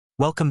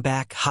Welcome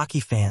back, hockey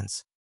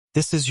fans.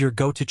 This is your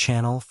go-to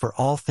channel for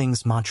all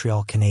things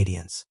Montreal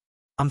Canadiens.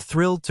 I'm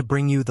thrilled to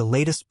bring you the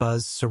latest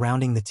buzz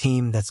surrounding the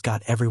team that's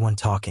got everyone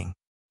talking.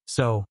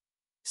 So,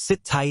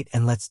 sit tight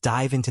and let's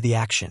dive into the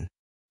action.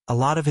 A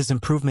lot of his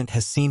improvement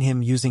has seen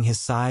him using his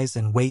size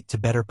and weight to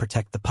better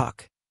protect the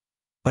puck.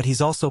 But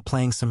he's also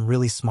playing some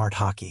really smart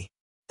hockey.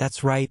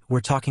 That's right,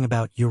 we're talking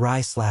about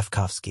Juraj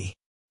Slafkovsky.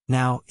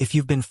 Now, if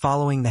you've been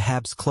following the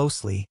Habs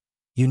closely,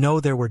 you know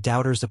there were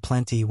doubters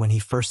aplenty when he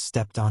first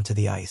stepped onto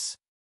the ice.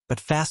 But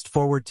fast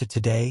forward to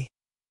today,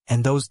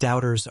 and those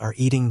doubters are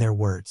eating their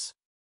words.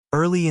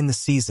 Early in the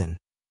season,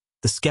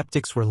 the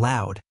skeptics were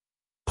loud,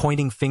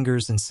 pointing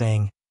fingers and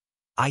saying,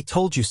 "I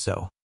told you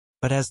so."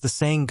 But as the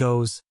saying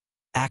goes,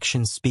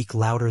 actions speak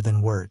louder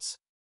than words.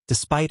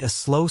 Despite a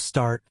slow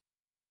start,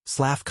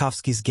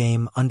 Slafkovsky's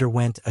game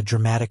underwent a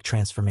dramatic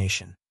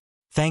transformation.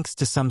 Thanks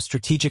to some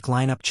strategic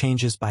lineup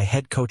changes by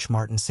head coach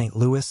Martin St.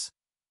 Louis,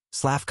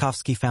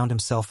 Slafkovsky found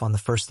himself on the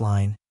first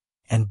line,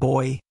 and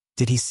boy,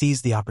 did he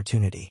seize the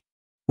opportunity.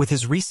 With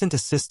his recent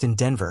assist in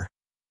Denver,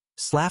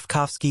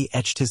 Slafkovsky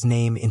etched his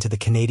name into the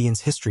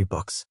Canadiens' history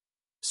books,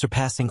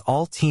 surpassing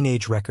all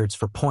teenage records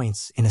for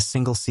points in a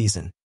single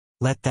season.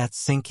 Let that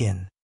sink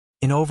in.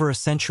 In over a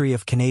century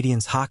of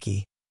Canadiens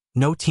hockey,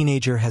 no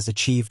teenager has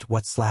achieved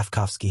what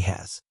Slafkovsky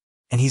has.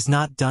 And he's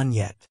not done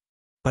yet.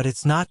 But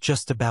it's not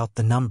just about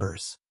the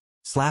numbers.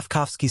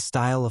 Slafkovsky's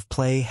style of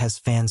play has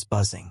fans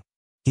buzzing.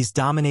 He's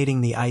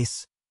dominating the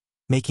ice,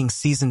 making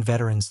seasoned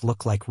veterans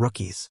look like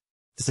rookies.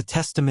 It's a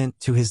testament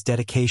to his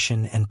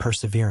dedication and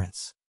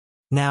perseverance.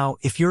 Now,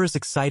 if you're as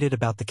excited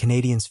about the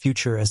Canadiens'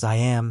 future as I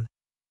am,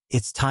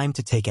 it's time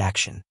to take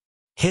action.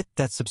 Hit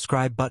that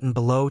subscribe button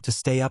below to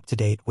stay up to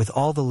date with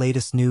all the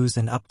latest news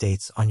and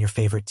updates on your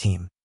favorite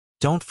team.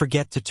 Don't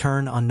forget to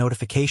turn on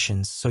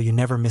notifications so you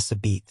never miss a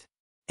beat.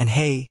 And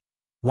hey,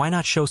 why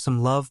not show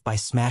some love by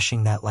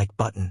smashing that like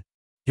button?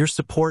 Your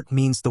support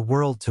means the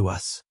world to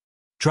us.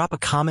 Drop a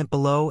comment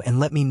below and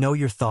let me know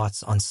your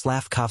thoughts on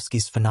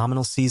Slafkovsky's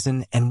phenomenal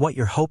season and what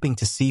you're hoping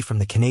to see from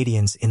the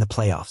Canadiens in the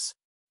playoffs.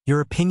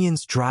 Your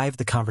opinions drive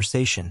the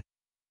conversation,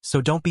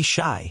 so don't be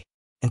shy.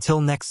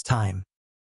 Until next time.